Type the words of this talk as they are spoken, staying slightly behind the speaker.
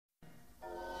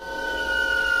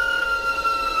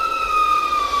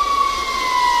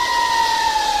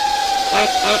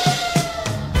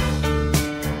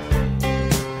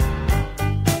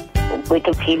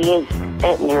Wikipedia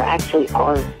said there actually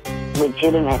are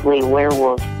legitimately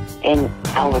werewolves in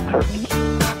Albuquerque.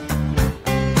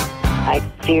 I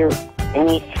fear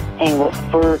anything with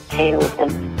fur, tails,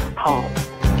 and paws.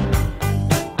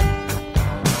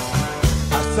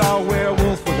 I saw a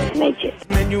werewolf with a Midget.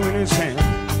 menu in his hand,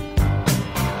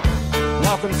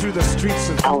 walking through the streets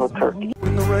of Albuquerque.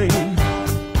 in the rain.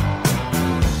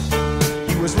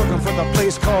 He was looking for the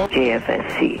place called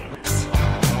JFSC.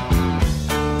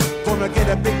 gonna get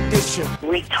a big dish of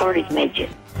Retarded midget.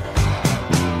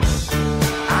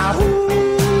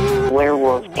 ahoo,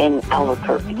 Werewolves in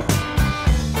Albuquerque.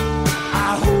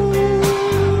 ahoo,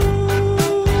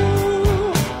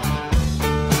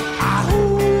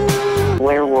 ahoo,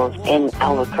 Werewolves in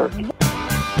Albuquerque.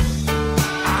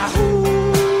 ahoo.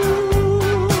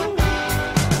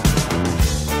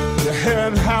 You hear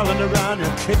him howling around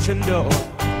your kitchen door.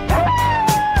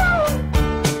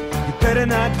 You better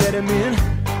not let him in.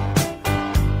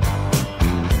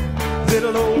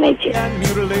 Little old Midget. and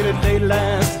mutilated late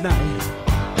last night.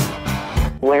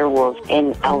 Werewolves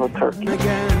in Albuquerque.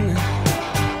 Again.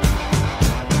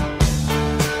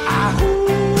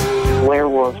 Ahoo,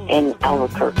 Werewolves in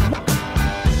Albuquerque.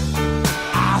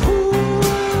 ahoo,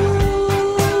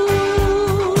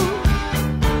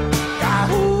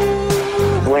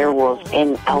 ahoo, Werewolves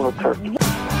in Albuquerque.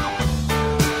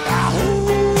 ahoo.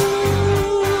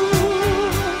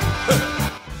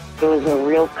 There was a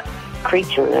real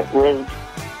creature that lived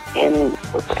in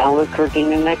Albuquerque,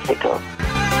 New Mexico.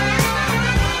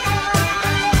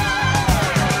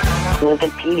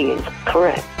 Wikipedia is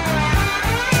correct.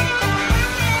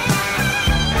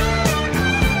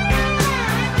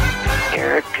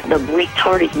 Eric, the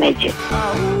retarded midget.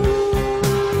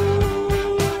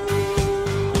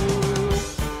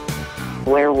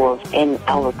 Werewolves in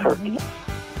Albuquerque.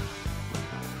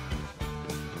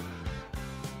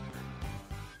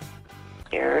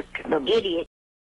 Eric, the idiot.